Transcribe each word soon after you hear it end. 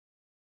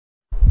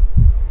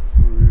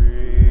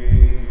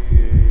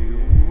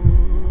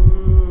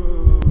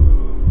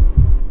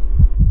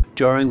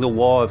During the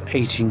War of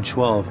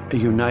 1812, a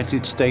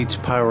United States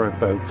pirate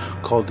boat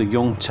called the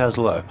Young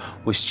Teazer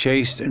was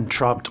chased and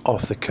trapped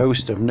off the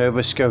coast of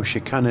Nova Scotia,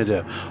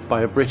 Canada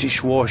by a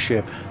British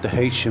warship, the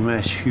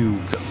HMS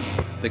Hugh.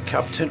 The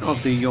captain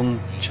of the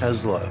Young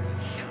Teazer,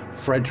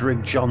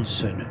 Frederick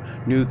Johnson,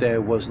 knew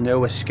there was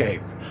no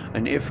escape,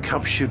 and if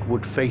captured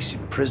would face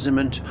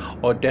imprisonment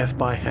or death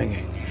by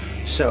hanging.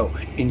 So,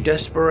 in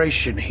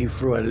desperation, he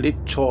threw a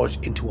lit torch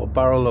into a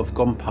barrel of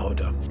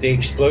gunpowder. The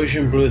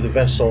explosion blew the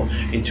vessel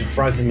into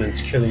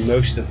fragments, killing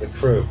most of the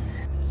crew.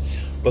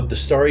 But the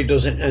story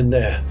doesn't end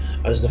there,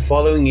 as the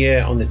following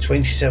year, on the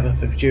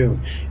 27th of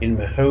June, in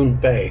Mahone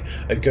Bay,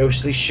 a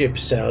ghostly ship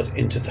sailed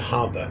into the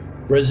harbour.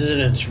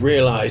 Residents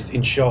realized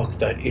in shock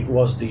that it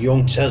was the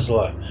Young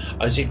Teazer.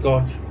 As it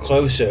got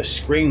closer,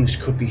 screams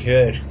could be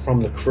heard from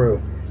the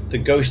crew. The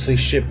ghostly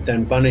ship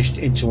then vanished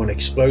into an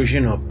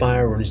explosion of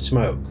fire and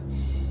smoke.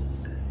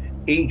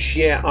 Each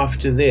year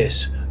after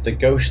this, the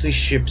ghostly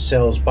ship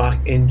sails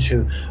back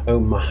into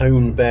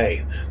Mahone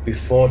Bay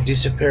before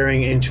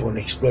disappearing into an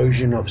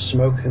explosion of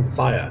smoke and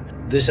fire.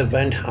 This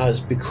event has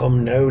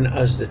become known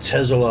as the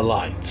Teazer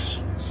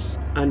Lights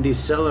and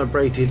is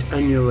celebrated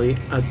annually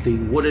at the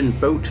Wooden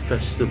Boat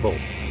Festival.